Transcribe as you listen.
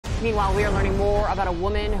Meanwhile, we are learning more about a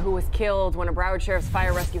woman who was killed when a Broward Sheriff's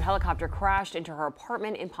fire rescue helicopter crashed into her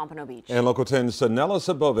apartment in Pompano Beach. And Local 10's Sanella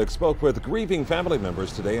Sabovic spoke with grieving family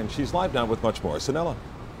members today, and she's live now with much more. Sanella.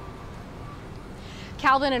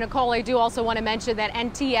 Calvin and Nicole, I do also want to mention that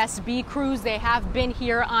NTSB crews, they have been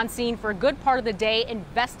here on scene for a good part of the day,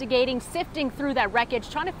 investigating, sifting through that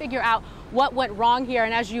wreckage, trying to figure out what went wrong here.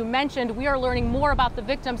 And as you mentioned, we are learning more about the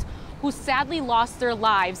victims who sadly lost their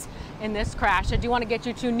lives in this crash. I do want to get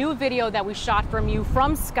you to a new video that we shot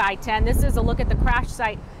from Sky 10. This is a look at the crash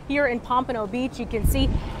site here in Pompano Beach. You can see,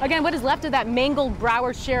 again, what is left of that mangled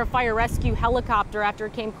Broward Sheriff Fire Rescue helicopter after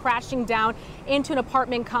it came crashing down into an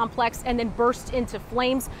apartment complex and then burst into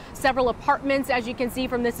flames. Several apartments, as you can see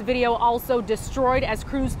from this video, also destroyed as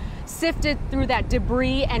crews sifted through that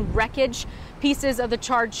debris and wreckage. Pieces of the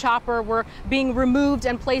charred chopper were being removed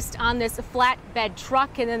and placed on this flatbed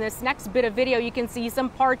truck. And in this next bit of video, you can see some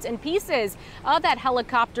parts and pieces of that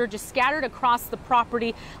helicopter just scattered across the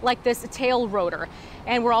property like this tail rotor.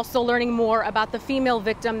 And we're also learning more about the female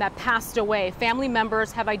victim that passed away. Family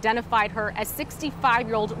members have identified her as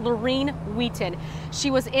 65-year-old Lorene Wheaton.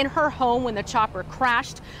 She was in her home when the chopper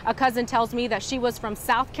crashed. A cousin tells me that she was from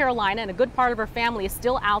South Carolina, and a good part of her family is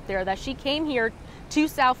still out there, that she came here to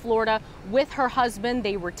South Florida with her husband.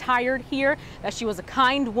 They retired here, that she was a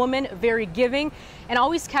kind woman, very giving, and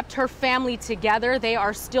always kept her family together. They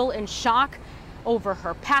are still in shock over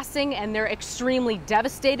her passing, and they're extremely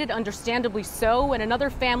devastated, understandably so. And another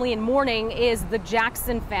family in mourning is the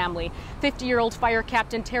Jackson family. 50-year-old Fire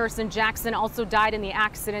Captain Terrison Jackson also died in the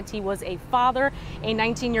accident. He was a father, a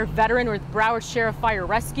 19-year veteran with Broward Sheriff Fire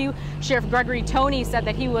Rescue. Sheriff Gregory Toney said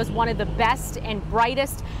that he was one of the best and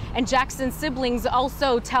brightest, and Jackson's siblings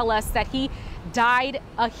also tell us that he died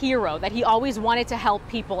a hero, that he always wanted to help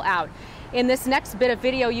people out. In this next bit of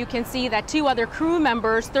video, you can see that two other crew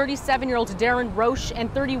members, 37-year-old Darren Roche and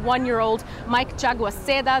 31-year-old Mike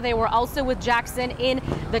Chaguaceda, they were also with Jackson in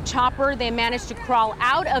the chopper. They managed to crawl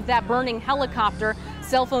out of that burning helicopter.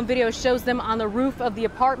 Cell phone video shows them on the roof of the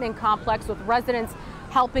apartment complex with residents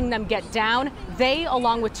helping them get down. They,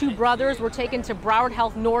 along with two brothers, were taken to Broward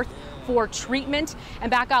Health North for treatment. And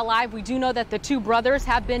back out live, we do know that the two brothers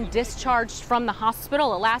have been discharged from the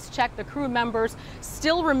hospital. At last check, the crew members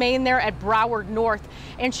still remain there at Broward North.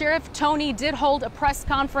 And Sheriff Toney did hold a press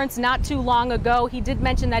conference not too long ago. He did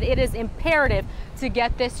mention that it is imperative to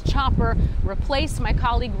get this chopper replaced. My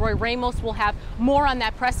colleague Roy Ramos will have more on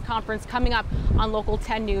that press conference coming up on Local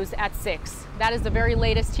 10 News at 6. That is the very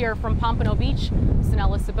latest here from Pompano Beach.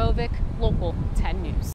 Sanella Sabovic, Local 10 News.